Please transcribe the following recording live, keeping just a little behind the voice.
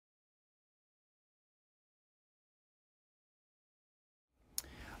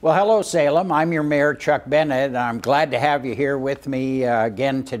Well, hello, Salem. I'm your mayor, Chuck Bennett, and I'm glad to have you here with me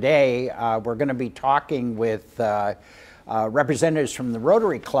again today. We're going to be talking with representatives from the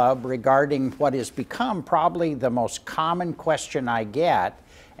Rotary Club regarding what has become probably the most common question I get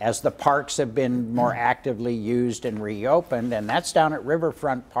as the parks have been more actively used and reopened, and that's down at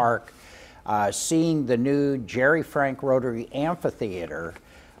Riverfront Park, seeing the new Gerry Frank Rotary Amphitheater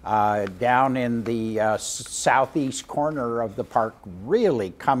down in the southeast corner of the park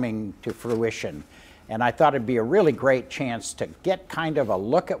really coming to fruition. And I thought it'd be a really great chance to get kind of a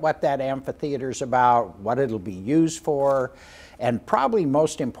look at what that amphitheater's about, what it'll be used for, and probably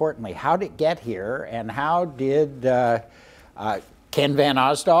most importantly, how did it get here, and how did Ken Van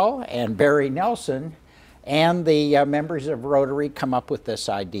Osdal and Barry Nelson and the members of Rotary come up with this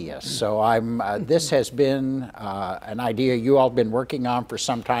idea. So this has been an idea you all have been working on for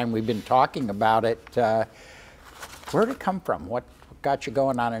some time. We've been talking about it. Where did it come from? What got you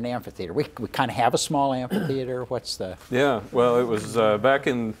going on an amphitheater? We kind of have a small amphitheater. What's the... Yeah, well, it was back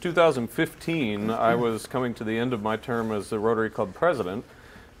in 2015. I was coming to the end of my term as the Rotary Club president,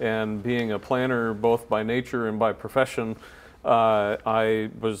 and being a planner both by nature and by profession,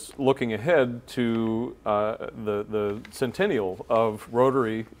 I was looking ahead to the centennial of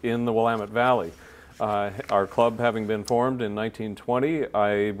Rotary in the Willamette Valley. Our club having been formed in 1920,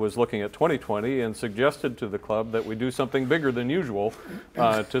 I was looking at 2020 and suggested to the club that we do something bigger than usual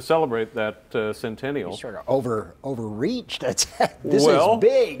to celebrate that centennial. You sort of overreached. This is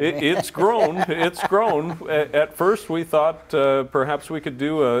big. It's grown. It's grown. At first, we thought perhaps we could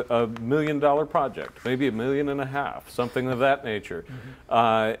do a $1 million project, maybe $1.5 million, something of that nature.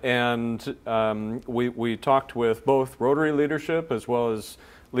 We talked with both Rotary leadership as well as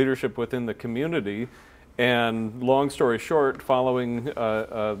leadership within the community, and long story short, following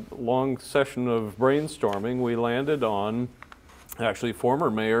a long session of brainstorming, we landed on, actually former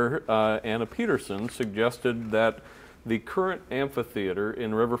Mayor Anna Peterson suggested that the current amphitheater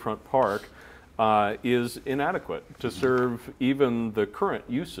in Riverfront Park is inadequate to serve even the current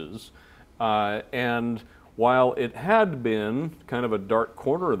uses, and while it had been kind of a dark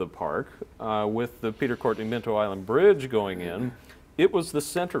corner of the park with the Peter Courtney Minto Island Bridge going in, it was the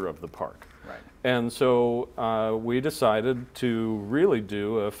center of the park. Right. And so we decided to really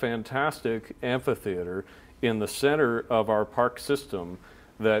do a fantastic amphitheater in the center of our park system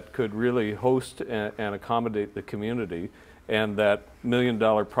that could really host and accommodate the community. And that $1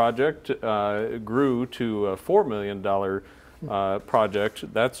 million project grew to a $4 million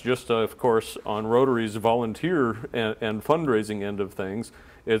project. That's just, of course, on Rotary's volunteer and fundraising end of things.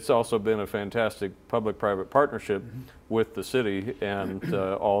 It's also been a fantastic public-private partnership with the city, and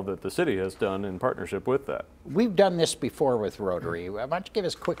all that the city has done in partnership with that. We've done this before with Rotary. Why don't you give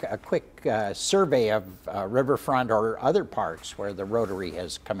us a quick survey of Riverfront or other parks where the Rotary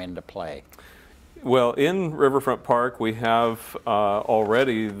has come into play? Well, in Riverfront Park, we have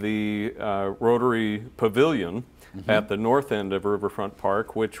already the Rotary Pavilion at the north end of Riverfront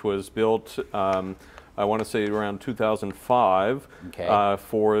Park, which was built I want to say around 2005, okay.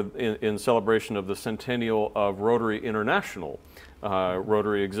 In celebration of the centennial of Rotary International.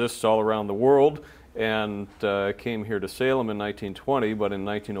 Rotary exists all around the world and came here to Salem in 1920, but in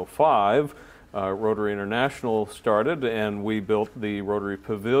 1905 Rotary International started, and we built the Rotary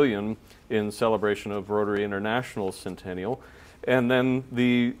Pavilion in celebration of Rotary International's centennial. And then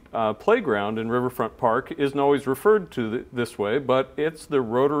the playground in Riverfront Park isn't always referred to this way, but it's the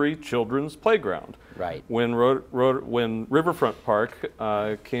Rotary Children's Playground. Right. When Riverfront Park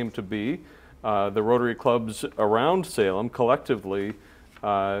came to be, the Rotary clubs around Salem collectively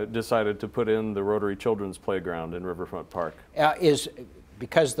decided to put in the Rotary Children's Playground in Riverfront Park.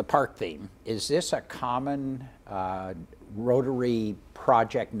 Because the park theme, is this a common Rotary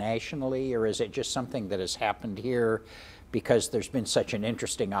project nationally, or is it just something that has happened here because there's been such an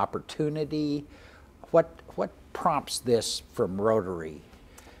interesting opportunity? What prompts this from Rotary?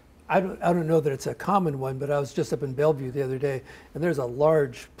 I don't know that it's a common one, but I was just up in Bellevue the other day, and there's a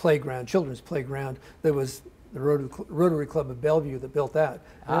large playground, children's playground, that was the Rotary Club of Bellevue that built that.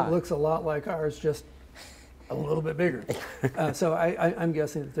 And it looks a lot like ours, just a little bit bigger. So I'm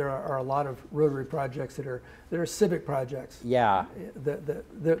guessing that there are a lot of Rotary projects that are civic projects. Yeah.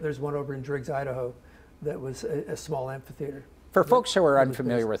 There's one over in Driggs, Idaho, that was a small amphitheater. For folks who are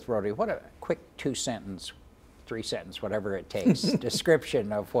unfamiliar with Rotary, what a quick 2-sentence, 3-sentence, whatever it takes,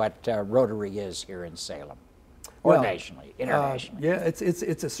 description of what Rotary is here in Salem, or nationally, internationally. Yeah,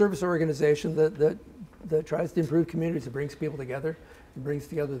 it's a service organization that tries to improve communities. It brings people together. It brings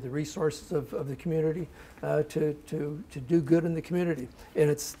together the resources of the community to do good in the community. And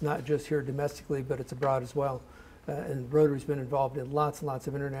it's not just here domestically, but it's abroad as well. And Rotary's been involved in lots and lots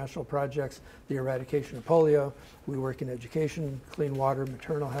of international projects, the eradication of polio. We work in education, clean water,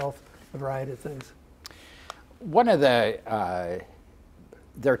 maternal health, a variety of things. One of the,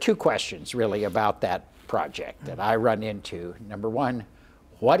 there are two questions really about that project that I run into. Number one,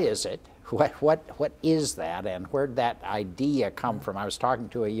 what is it? What is that, and where'd that idea come from? I was talking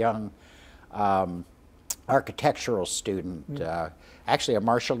to a young architectural student, actually a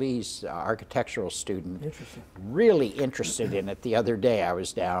Marshallese architectural student, really interested in it the other day. I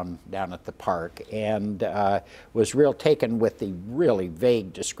was down at the park and was real taken with the really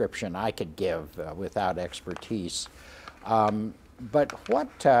vague description I could give without expertise. But what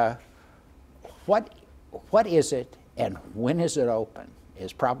is it, and when is it open?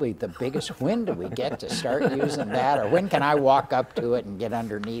 Is probably the biggest. When do we get to start using that, or when can I walk up to it and get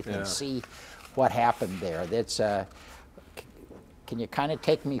underneath and see what happened there? That's can you kind of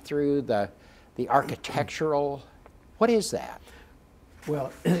take me through the architectural? What is that?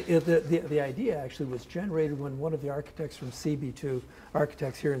 Well, the idea actually was generated when one of the architects from CB2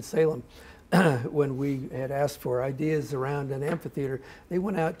 Architects here in Salem, when we had asked for ideas around an amphitheater, they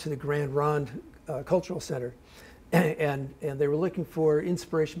went out to the Grand Ronde Cultural Center. And they were looking for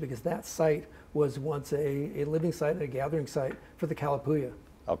inspiration because that site was once a living site and a gathering site for the Kalapuya.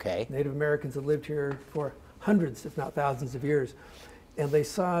 Okay. Native Americans had lived here for hundreds, if not thousands of years. And they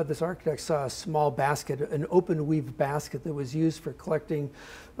saw, this architect saw a small basket, an open weave basket that was used for collecting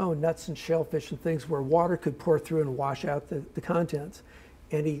nuts and shellfish and things where water could pour through and wash out the contents.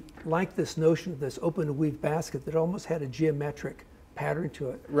 And he liked this notion of this open weave basket that almost had a geometric pattern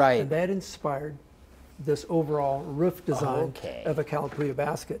to it. Right. And that inspired this overall roof design of a Kalapuya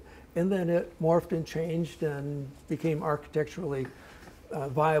basket. And then it morphed and changed and became architecturally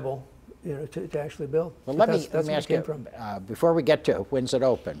viable, to actually build. Well, let me ask you, before we get to when's it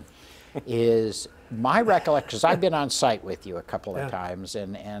open, is my recollection, because I've been on site with you a couple of times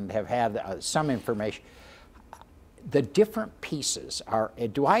and have had some information. The different pieces are,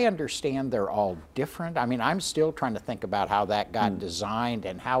 do I understand they're all different? I mean, I'm still trying to think about how that got designed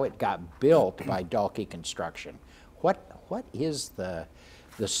and how it got built by Dalkey Construction. What is the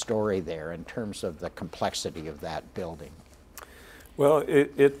story there in terms of the complexity of that building? Well,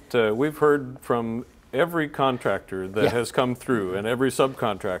 we've heard from every contractor that has come through, and every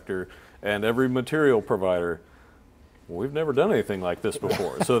subcontractor and every material provider. We've never done anything like this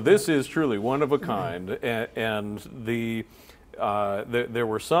before. So this is truly one of a kind, and there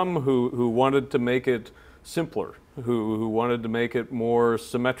were some who wanted to make it simpler, who wanted to make it more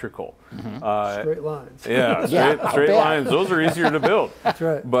symmetrical. Straight lines. Yeah, straight lines. Those are easier to build. That's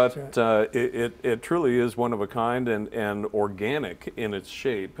right. But that's right. it truly is one of a kind and organic in its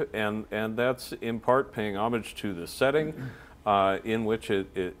shape, and that's in part paying homage to the setting in which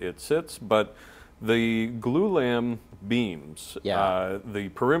it sits. But the glulam beams,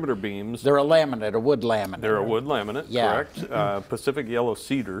 the perimeter beams. They're a laminate, a wood laminate. They're a wood laminate, correct. Pacific yellow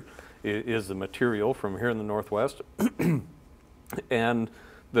cedar is the material from here in the Northwest. And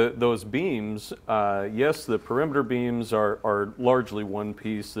those beams, yes, the perimeter beams are largely one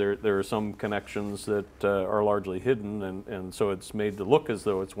piece. There are some connections that are largely hidden, and so it's made to look as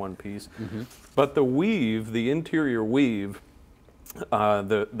though it's one piece. But the weave, the interior weave,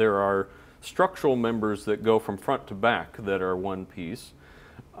 there are structural members that go from front to back that are one piece,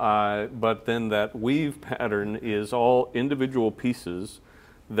 but then that weave pattern is all individual pieces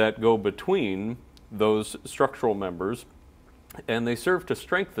that go between those structural members, and they serve to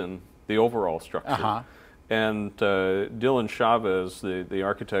strengthen the overall structure. And Dylan Chavez, the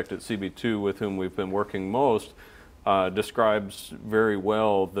architect at CB2 with whom we've been working most, describes very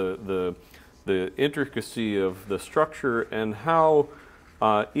well the intricacy of the structure and how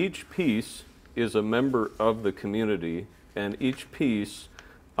each piece is a member of the community, and each piece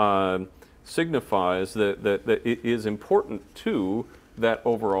signifies that it is important to that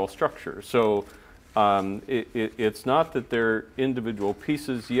overall structure. So it's not that they're individual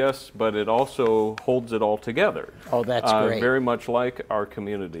pieces, yes, but it also holds it all together. Oh, that's great. Very much like our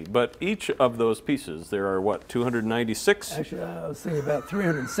community. But each of those pieces, there are what, 296? Actually, I was thinking about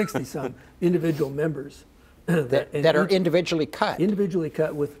 360 some individual members. that are individually cut. Individually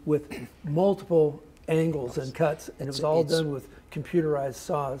cut with multiple angles and cuts, and it was all done with computerized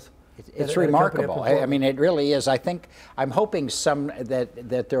saws. It's remarkable. I mean, it really is. I'm hoping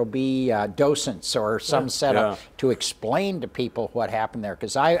that there'll be docents or some setup to explain to people what happened there,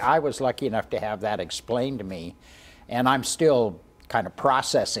 because I was lucky enough to have that explained to me, and I'm still kind of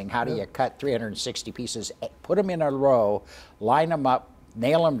processing how do you cut 360 pieces, put them in a row, line them up,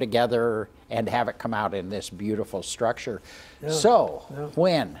 nail them together, and have it come out in this beautiful structure. So,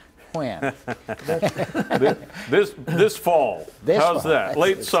 when? When? This fall. This How's fall. that?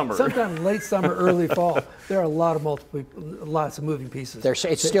 Late summer. Sometime late summer, early fall. There are a lot of lots of moving pieces.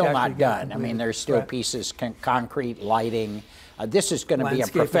 It's still not done. I mean, there's still Right. pieces, concrete, lighting. This is going to be a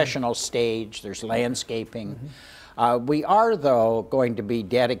Landscaping. professional stage. There's landscaping. We are, though, going to be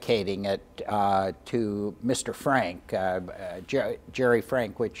dedicating it to Mr. Frank, Gerry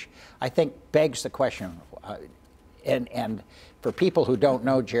Frank, which I think begs the question. And for people who don't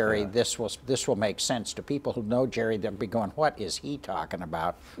know Gerry, this will make sense. To people who know Gerry, they'll be going, "What is he talking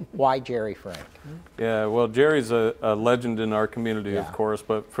about? Why Gerry Frank?" Yeah, well, Jerry's a legend in our community, of course,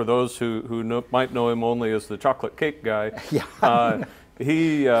 but for those who might know him only as the chocolate cake guy,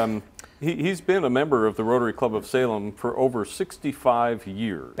 he's been a member of the Rotary Club of Salem for over 65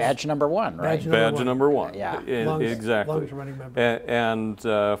 years. Badge number one, right? Badge number one. Yeah. Exactly. Longest running member. And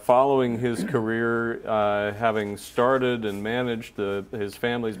following his career, having started and managed his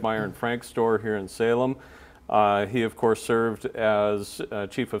family's Meyer and Frank store here in Salem, he of course served as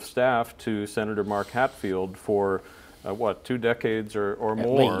Chief of Staff to Senator Mark Hatfield for 2 decades or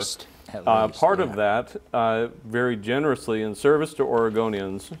more. At least, part of that very generously in service to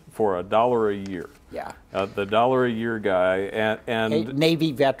Oregonians for $1 a year. Yeah. The $1 a year guy, and A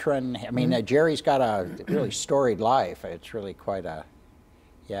Navy veteran. I mean, Jerry's got a really storied life. It's really quite a,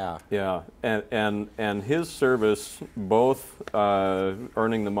 yeah. Yeah, and his service, both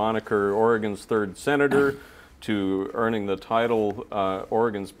earning the moniker Oregon's third senator, to earning the title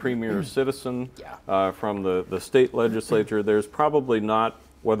Oregon's premier citizen from the state legislature. There's probably not,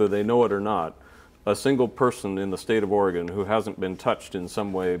 whether they know it or not, a single person in the state of Oregon who hasn't been touched in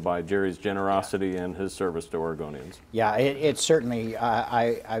some way by Jerry's generosity and his service to Oregonians. Yeah, it's certainly,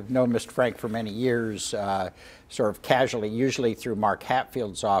 I've known Mr. Frank for many years, sort of casually, usually through Mark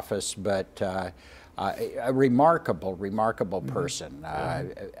Hatfield's office, but a remarkable person.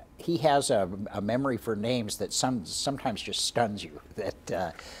 He has a memory for names that sometimes just stuns you.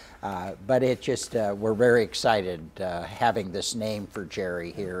 But it just, we're very excited having this name for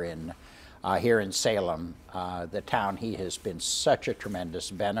Gerry here in Salem, the town he has been such a tremendous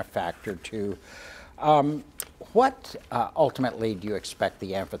benefactor to. What ultimately do you expect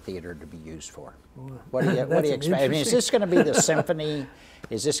the amphitheater to be used for? What do you expect? I mean, is this going to be the symphony?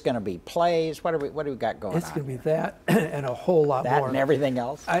 Is this going to be plays? What do we got going on? It's going to be that and a whole lot more. That and everything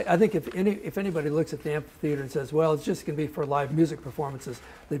else? I think if anybody looks at the amphitheater and says, well, it's just going to be for live music performances,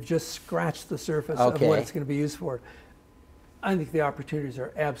 they've just scratched the surface of what it's going to be used for. I think the opportunities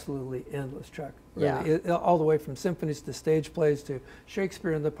are absolutely endless, Chuck. Really, all the way from symphonies to stage plays to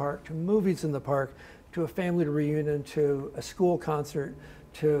Shakespeare in the Park to movies in the park to a family reunion to a school concert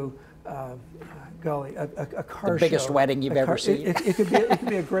to golly, a car show. The biggest wedding you've ever seen. It could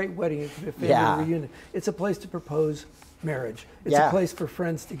be a great wedding. It could be a family reunion. It's a place to propose marriage. It's a place for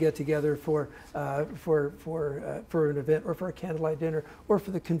friends to get together for an event or for a candlelight dinner or for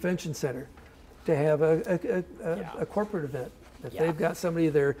the convention center to have a corporate event. If they've got somebody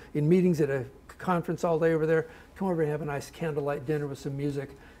there in meetings at a conference all day over there, come over and have a nice candlelight dinner with some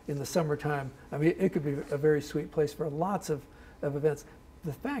music in the summertime. I mean, it could be a very sweet place for lots of events.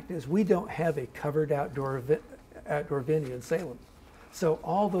 The fact is, we don't have a covered outdoor venue in Salem. So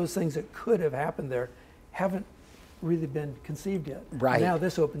all those things that could have happened there haven't really been conceived yet. Right. Now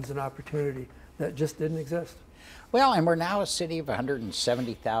this opens an opportunity that just didn't exist. Well, and we're now a city of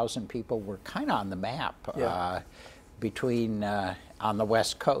 170,000 people. We're kind of on the map between on the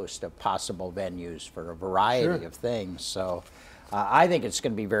West Coast of possible venues for a variety of things. So I think it's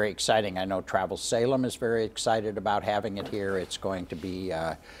going to be very exciting. I know Travel Salem is very excited about having it here. It's going to be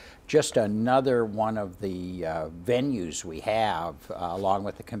just another one of the venues we have, along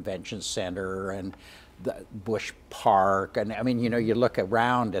with the convention center and the Busch Park. And I mean, you know, you look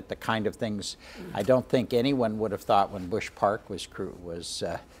around at the kind of things I don't think anyone would have thought when Busch Park was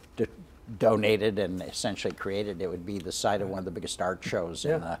donated and essentially created, it would be the site of one of the biggest art shows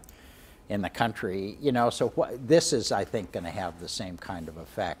in the country. You know, so this is, I think, going to have the same kind of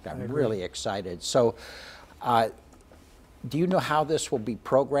effect. I'm really excited. So do you know how this will be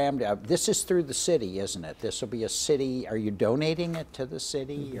programmed? This is through the city, isn't it? This will be a city. Are you donating it to the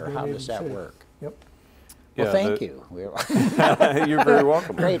city, or how does that work? Yep. Well, thank you. You're very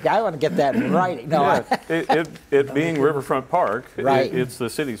welcome. Great. I want to get that in writing. No, it being Riverfront Park, right. It's the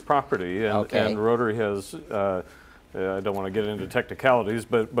city's property, and Rotary has, I don't want to get into technicalities,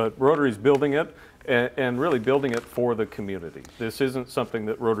 but Rotary's building it, and really building it for the community. This isn't something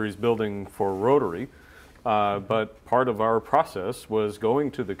that Rotary's building for Rotary, but part of our process was going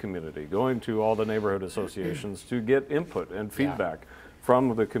to the community, going to all the neighborhood associations to get input and feedback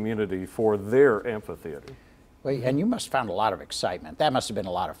from the community for their amphitheater. Well, and you must have found a lot of excitement. That must have been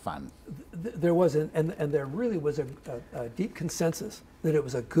a lot of fun. There was, and there really was a deep consensus that it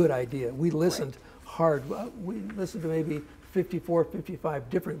was a good idea. We listened hard. We listened to maybe 54, 55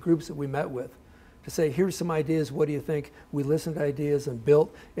 different groups that we met with to say, here's some ideas, what do you think? We listened to ideas and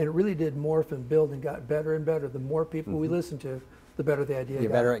built, and it really did morph and build and got better and better. The more people we listened to, the better the idea got. The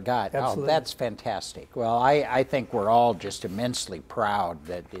better it got. Absolutely. Oh, that's fantastic. Well, I think we're all just immensely proud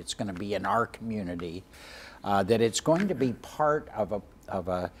that it's going to be in our community, that it's going to be part of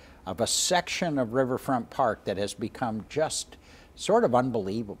a section of Riverfront Park that has become just sort of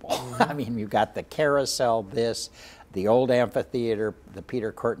unbelievable. I mean, you've got the carousel, the old amphitheater, the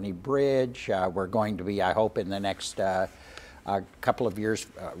Peter Courtney Bridge. We're going to be, I hope, in the next couple of years,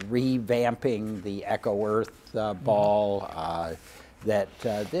 revamping the Echo Earth ball.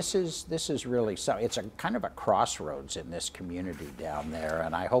 This is really something. It's a kind of a crossroads in this community down there,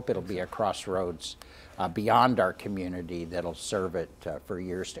 and I hope it'll be a crossroads beyond our community that'll serve it for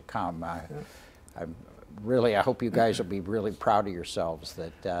years to come. I hope you guys will be really proud of yourselves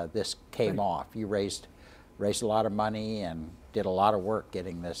that this came off. You raised a lot of money and did a lot of work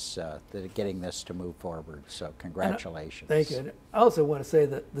getting this to move forward. So congratulations. Thank you. And I also want to say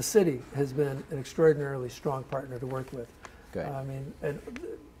that the city has been an extraordinarily strong partner to work with. Good. I mean, and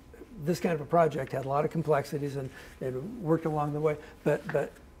this kind of a project had a lot of complexities and worked along the way,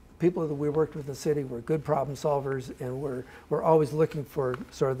 but people that we worked with in the city were good problem solvers, and we're always looking for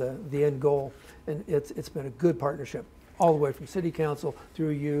sort of the end goal, and it's been a good partnership all the way from city council through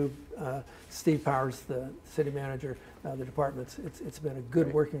you, Steve Powers, the city manager, the departments. It's been a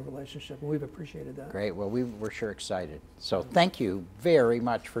good working relationship, and we've appreciated that. Great. Well, we're sure excited. So thank you very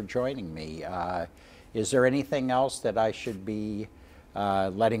much for joining me. Is there anything else that I should be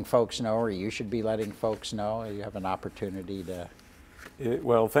letting folks know, or you should be letting folks know? You have an opportunity to...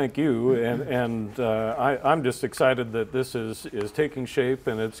 Well, thank you, and I'm just excited that this is taking shape,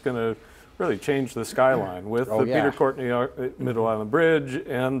 and it's going to really change the skyline with the Peter Courtney Middle Island Bridge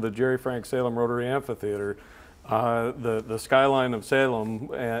and the Gerry Frank Salem Rotary Amphitheater. The skyline of Salem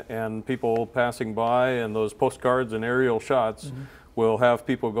and people passing by, and those postcards and aerial shots will have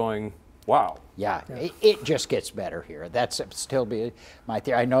people going, wow. Yeah, it just gets better here. That's still be my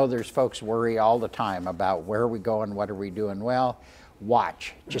theory. I know there's folks worry all the time about where are we going, what are we doing. Well,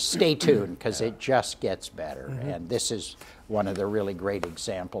 watch, just stay tuned, because it just gets better. And this is one of the really great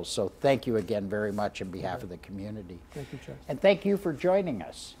examples. So thank you again very much on behalf of the community. Thank you, Chuck. And thank you for joining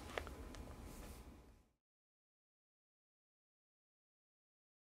us.